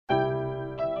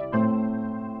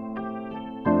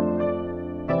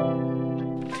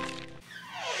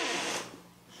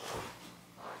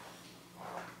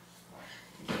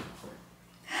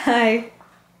Hi.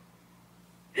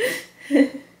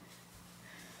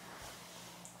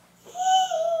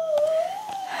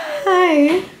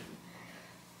 Hi.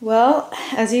 Well,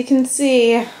 as you can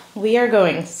see, we are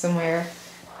going somewhere.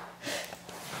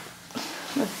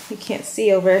 You can't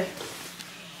see over.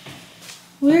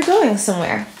 We're going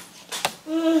somewhere.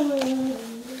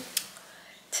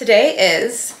 Today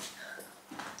is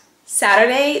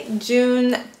Saturday,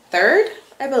 June 3rd,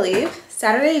 I believe.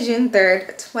 Saturday, June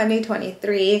 3rd,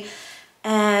 2023.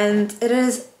 And it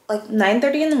is like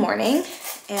 9:30 in the morning.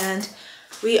 And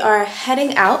we are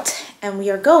heading out and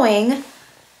we are going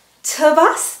to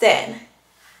Boston.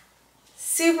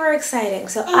 Super exciting.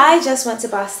 So I just went to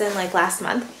Boston like last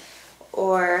month.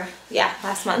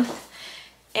 Last month.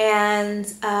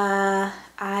 And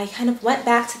I kind of went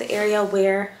back to the area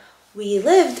where we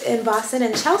lived in Boston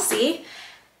and Chelsea.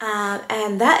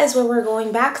 And that is where we're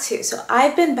going back to. So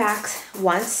I've been back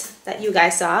once, that you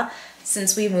guys saw,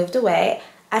 since we moved away.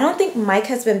 I don't think Mike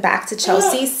has been back to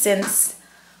Chelsea since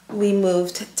we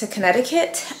moved to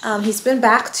Connecticut. He's been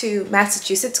back to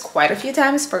Massachusetts quite a few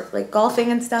times for like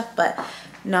golfing and stuff, but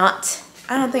not,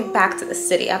 I don't think, back to the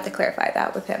city. I have to clarify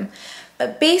that with him.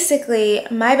 But basically,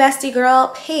 my bestie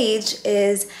girl, Paige,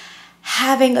 is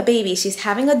having a baby. She's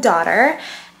having a daughter,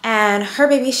 and her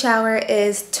baby shower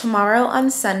is tomorrow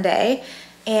on Sunday.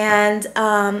 And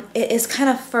it is kind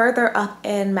of further up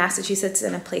in Massachusetts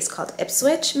in a place called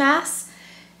Ipswich, Mass.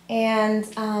 And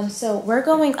so we're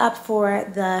going up for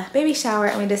the baby shower,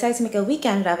 and we decided to make a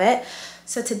weekend of it.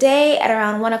 So today at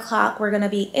around 1 o'clock, we're gonna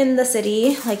be in the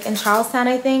city, like in Charlestown,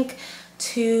 I think,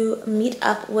 to meet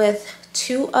up with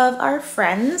two of our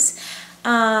friends,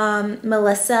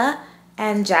 Melissa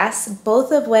and Jess,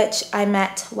 both of which I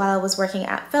met while I was working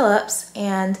at Phillips,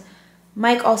 and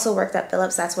Mike also worked at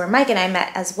Phillips. That's where Mike and I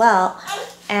met as well.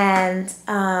 And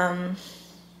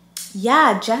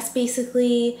yeah, Jess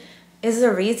basically is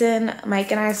the reason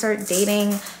Mike and I started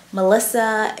dating.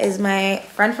 Melissa is my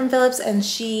friend from Phillips, and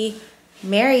she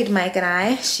married Mike and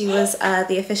I. She was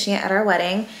the officiant at our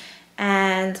wedding.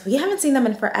 And we haven't seen them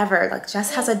in forever. Like,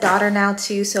 Jess has a daughter now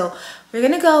too. So we're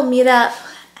gonna go meet up,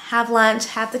 have lunch,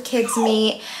 have the kids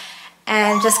meet,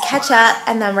 and just catch up.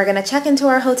 And then we're gonna check into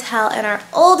our hotel in our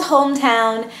old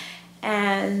hometown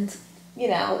and, you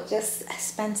know, just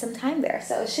spend some time there.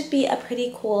 So it should be a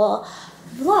pretty cool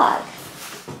vlog.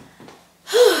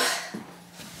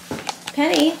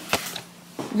 Penny,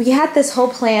 we had this whole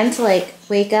plan to like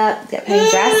wake up, get Penny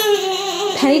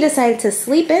dressed. Penny decided to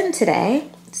sleep in today.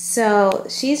 So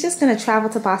she's just gonna travel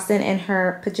to Boston in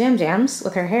her pajam jams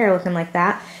with her hair looking like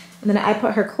that. And then I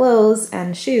put her clothes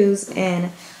and shoes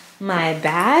in my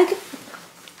bag.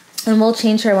 And we'll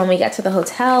change her when we get to the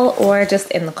hotel or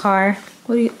just in the car.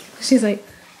 What are you, she's like,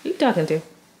 who are you talking to?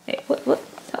 Hey, what are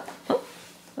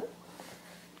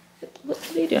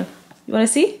you doing? You wanna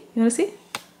see? You wanna see?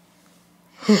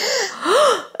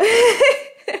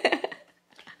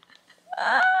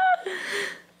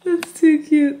 That's too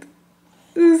cute.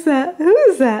 Who's that? Who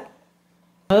is that?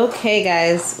 Okay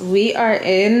guys, we are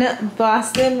in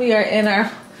Boston. We are in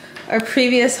our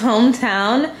previous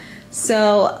hometown.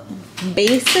 So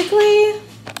basically,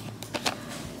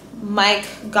 Mike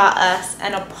got us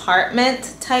an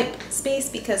apartment type space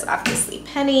because obviously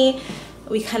Penny,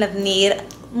 we kind of need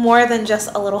more than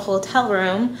just a little hotel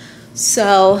room.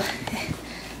 So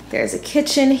there's a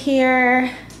kitchen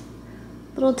here,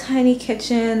 little tiny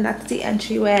kitchen. That's the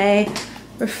entryway.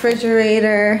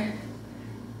 Refrigerator.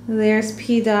 There's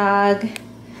P-Dog.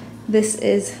 This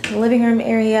is the living room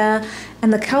area,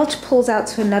 and the couch pulls out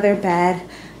to another bed.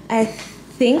 I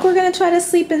think we're gonna try to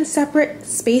sleep in separate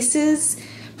spaces,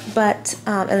 but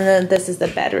and then this is the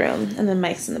bedroom, and then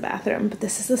Mike's in the bathroom, but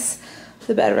this is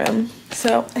the bedroom.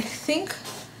 So I think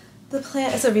the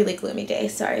plan, it's a really gloomy day,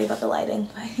 sorry about the lighting,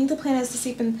 but I think the plan is to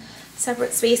sleep in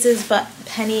separate spaces, but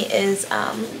Penny is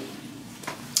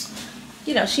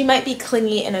you know, she might be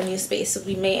clingy in a new space, so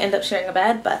we may end up sharing a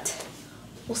bed, but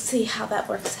we'll see how that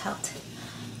works out.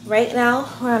 Right now,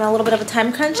 we're on a little bit of a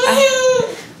time crunch.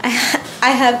 I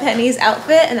have Penny's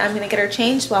outfit, and I'm gonna get her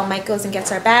changed while Mike goes and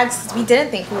gets our bags. We didn't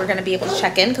think we were gonna be able to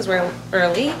check in because we're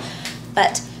early,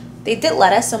 but they did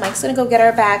let us, so Mike's gonna go get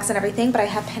our bags and everything, but I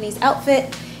have Penny's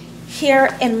outfit here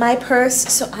in my purse,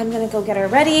 so I'm gonna go get her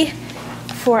ready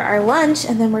for our lunch,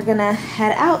 and then we're gonna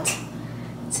head out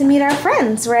to meet our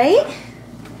friends, right?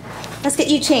 Let's get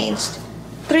you changed.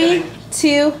 3,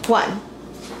 2, 1.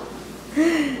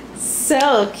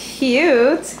 So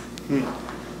cute.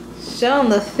 Show them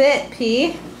the fit,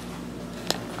 P.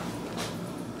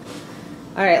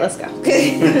 All right, let's go.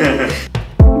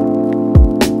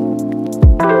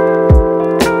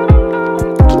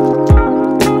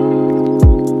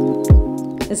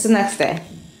 It's the next day.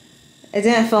 I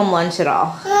didn't film lunch at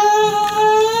all.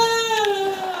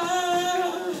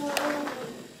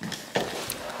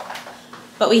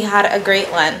 But we had a great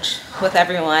lunch with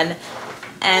everyone,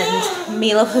 and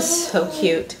Mila was so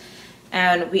cute.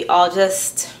 And we all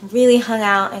just really hung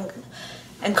out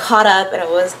and caught up, and it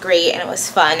was great, and it was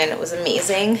fun, and it was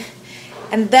amazing.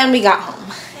 And then we got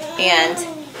home, and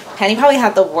Penny probably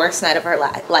had the worst night of her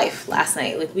life last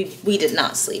night. Like we did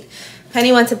not sleep.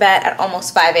 Penny went to bed at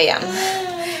almost 5 a.m.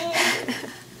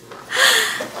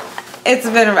 It's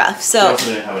been rough. So we also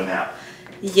didn't have a nap.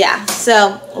 Yeah,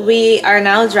 so we are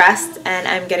now dressed, and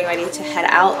I'm getting ready to head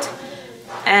out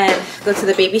and go to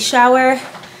the baby shower.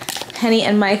 Penny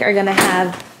and Mike are gonna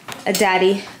have a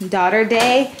daddy-daughter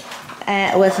day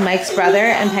with Mike's brother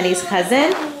and Penny's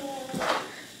cousin.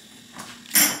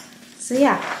 So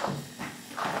yeah.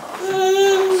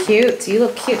 Cute. You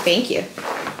look cute. Thank you.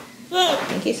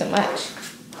 Thank you so much.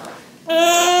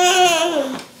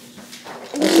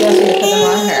 She asked me to put them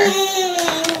on her.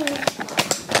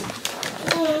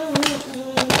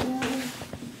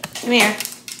 Come here.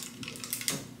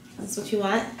 That's what you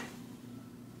want?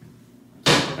 I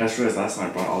just realized last time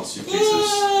I brought all the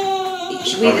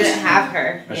suitcases. We didn't have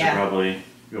her. I should probably,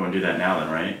 you want to do that now then,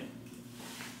 right?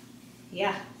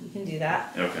 Yeah, you can do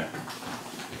that. Okay.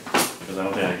 Because I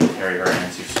don't think I can carry her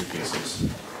and 2 suitcases.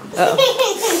 Oh.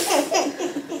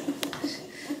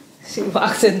 She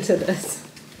walked into this.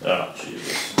 Oh,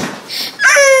 Jesus.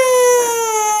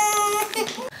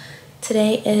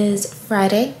 Today is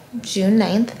Friday, June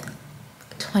 9th,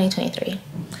 2023.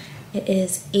 It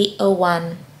is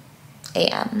 8:01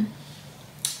 a.m.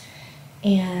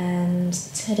 And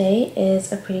today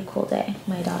is a pretty cool day.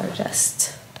 My daughter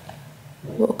just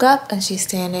woke up and she's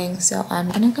standing, so I'm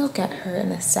gonna go get her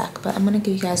in a sec, but I'm gonna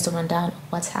give you guys the rundown of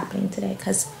what's happening today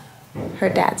because her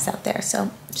dad's out there,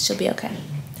 so she'll be okay.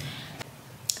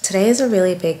 Today is a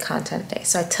really big content day.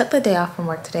 So I took the day off from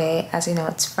work today. As you know,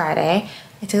 it's Friday.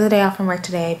 I took the day off from work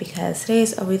today because today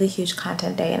is a really huge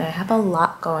content day and I have a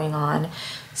lot going on.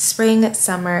 Spring,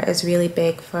 summer is really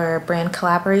big for brand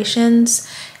collaborations.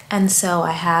 And so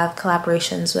I have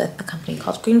collaborations with a company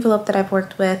called Greenvelope that I've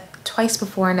worked with twice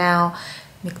before now,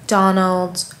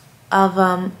 McDonald's, of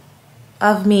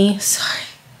me,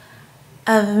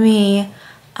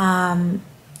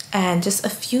 and just a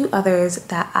few others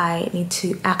that I need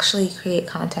to actually create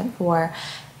content for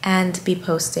and be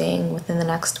posting within the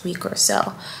next week or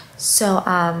so. So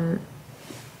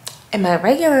in my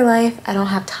regular life, I don't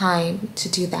have time to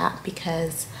do that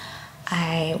because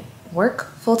I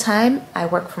work full-time. I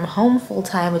work from home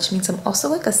full-time, which means I'm also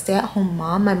like a stay-at-home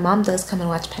mom. My mom does come and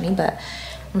watch Penny, but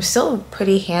I'm still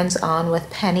pretty hands-on with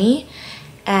Penny.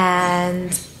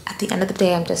 And at the end of the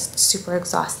day, I'm just super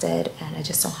exhausted and I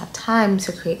just don't have time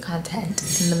to create content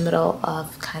in the middle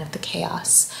of kind of the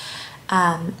chaos.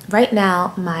 Right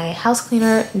now, my house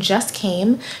cleaner just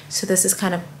came, so this is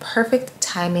kind of perfect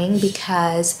timing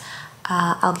because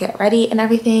I'll get ready and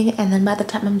everything, and then by the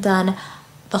time I'm done,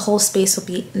 the whole space will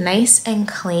be nice and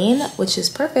clean, which is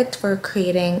perfect for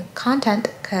creating content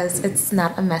because it's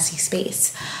not a messy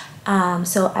space.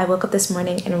 So I woke up this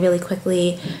morning and really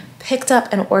quickly picked up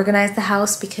and organized the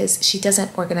house because she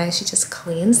doesn't organize, she just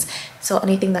cleans. So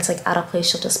anything that's like out of place,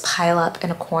 she'll just pile up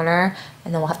in a corner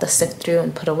and then we'll have to sift through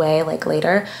and put away like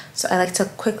later. So I like to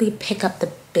quickly pick up the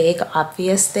big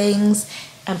obvious things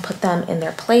and put them in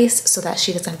their place so that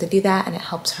she doesn't have to do that and it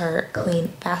helps her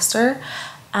clean faster.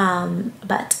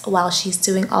 But while she's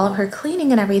doing all of her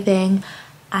cleaning and everything,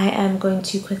 I am going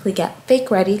to quickly get fake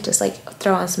ready, just like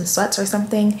throw on some sweats or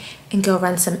something and go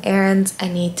run some errands. I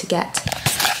need to get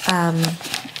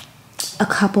a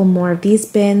couple more of these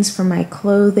bins for my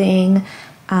clothing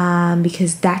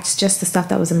because that's just the stuff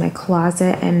that was in my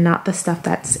closet and not the stuff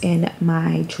that's in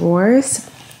my drawers.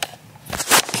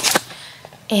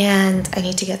 And I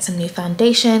need to get some new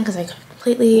foundation because I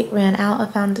completely ran out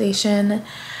of foundation.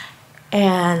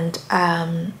 And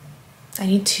I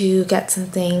need to get some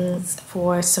things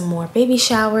for some more baby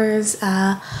showers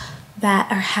that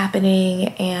are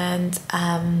happening, and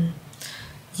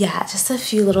yeah, just a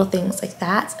few little things like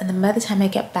that. And then by the time I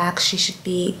get back, she should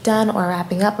be done or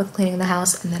wrapping up with cleaning the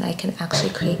house, and then I can actually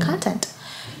create content.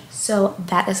 So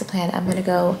that is the plan. I'm gonna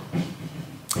go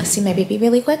see my baby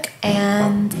really quick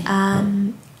and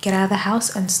get out of the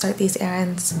house and start these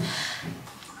errands.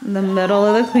 In the middle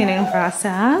of the cleaning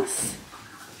process.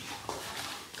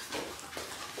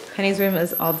 Penny's room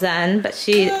is all done, but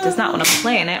she does not want to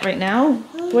play in it right now.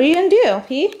 What are you gonna do,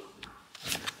 P?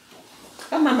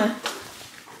 Come, Mama.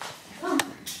 Come.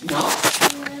 No.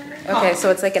 Okay, so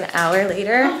it's like an hour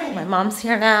later. My mom's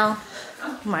here now.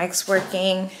 Mike's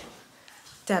working.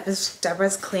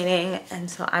 Deborah's cleaning, and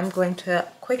so I'm going to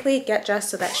quickly get dressed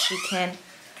so that she can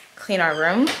clean our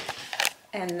room,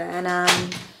 and then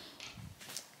head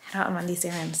out and run these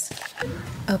errands.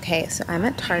 Okay, so I'm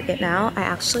at Target now. I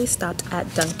actually stopped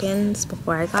at Dunkin's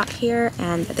before I got here,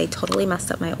 and they totally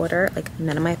messed up my order. Like,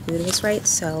 none of my food was right,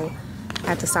 so I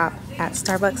had to stop at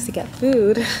Starbucks to get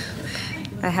food.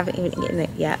 I haven't even eaten it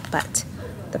yet, but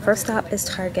the first stop is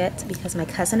Target because my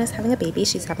cousin is having a baby.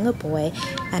 She's having a boy,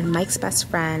 and Mike's best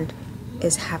friend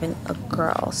is having a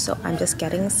girl. So I'm just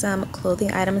getting some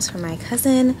clothing items for my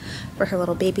cousin for her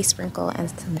little baby sprinkle, and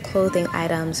some clothing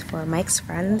items for Mike's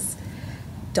friend's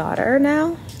daughter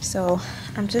now. So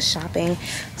I'm just shopping.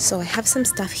 So I have some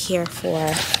stuff here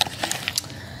for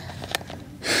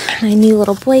my new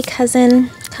little boy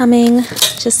cousin coming.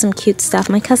 Just some cute stuff.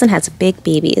 My cousin has big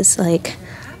babies, like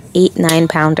 8-9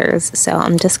 pounders, so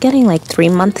I'm just getting like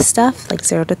 3-month stuff, like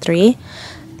 0 to 3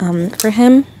 for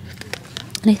him,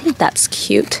 and I think that's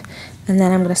cute. And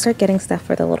then I'm gonna start getting stuff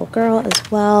for the little girl as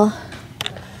well,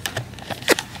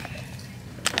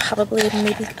 probably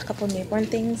maybe a couple newborn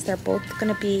things. They're both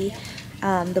gonna be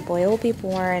the boy will be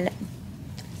born,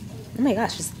 oh my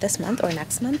gosh, is it this month or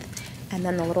next month, and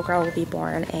then the little girl will be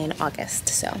born in August.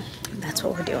 So that's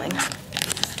what we're doing.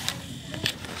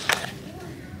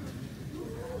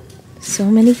 So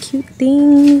many cute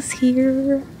things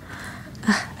here.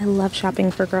 I love shopping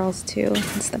for girls too.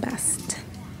 It's the best.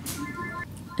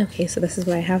 Okay, so this is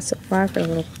what I have so far for the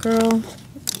little girl.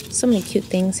 So many cute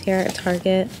things here at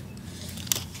Target.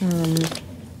 And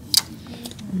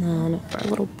then for a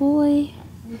little boy.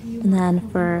 And then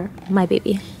for my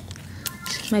baby.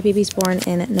 My baby's born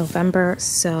in November,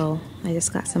 so I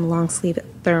just got some long sleeve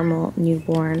thermal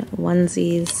newborn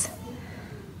onesies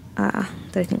that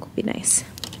I think will be nice.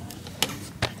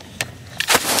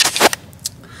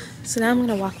 So now I'm going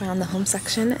to walk around the home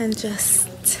section and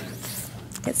just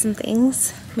get some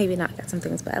things. Maybe not get some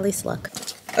things, but at least look.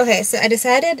 Okay, so I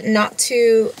decided not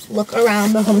to look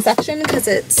around the home section because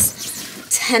it's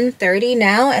 10:30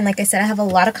 now, and like I said, I have a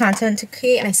lot of content to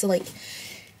create, and I still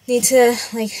need to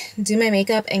do my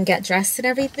makeup and get dressed and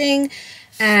everything,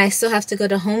 and I still have to go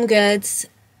to Home Goods,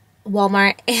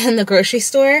 Walmart, and the grocery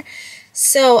store.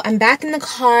 So I'm back in the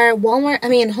car.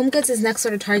 Home Goods is next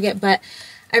door to Target, but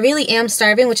I really am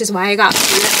starving, which is why I got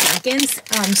food at Dunkin's.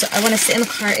 So I want to sit in the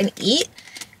car and eat,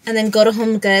 and then go to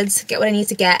Home Goods, get what I need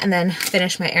to get, and then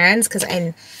finish my errands, because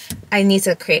I need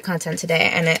to create content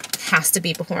today, and it has to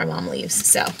be before my mom leaves.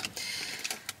 So I'm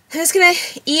just gonna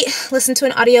eat, listen to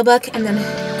an audiobook, and then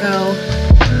go.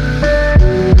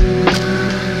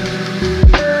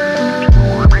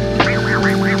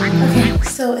 Okay,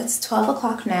 so it's 12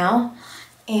 o'clock now,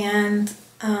 and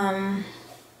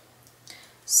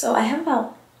so I have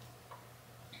about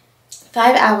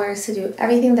 5 hours to do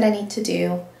everything that I need to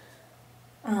do.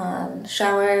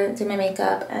 Shower, do my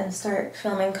makeup, and start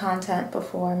filming content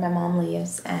before my mom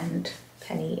leaves and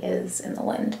Penny is in the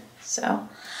wind. So I'm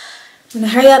gonna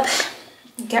hurry up,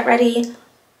 get ready,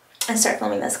 and start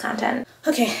filming this content.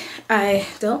 Okay, I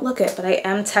don't look it, but I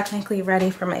am technically ready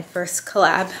for my first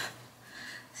collab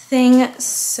thing.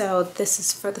 So this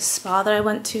is for the spa that I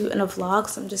went to in a vlog,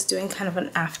 so I'm just doing kind of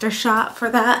an after shot for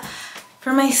that,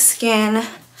 for my skin,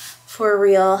 for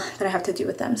real, that I have to do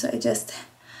with them. So I just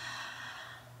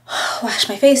washed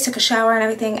my face, took a shower and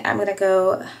everything. I'm gonna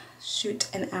go shoot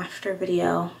an after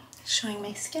video showing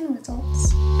my skin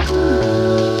results.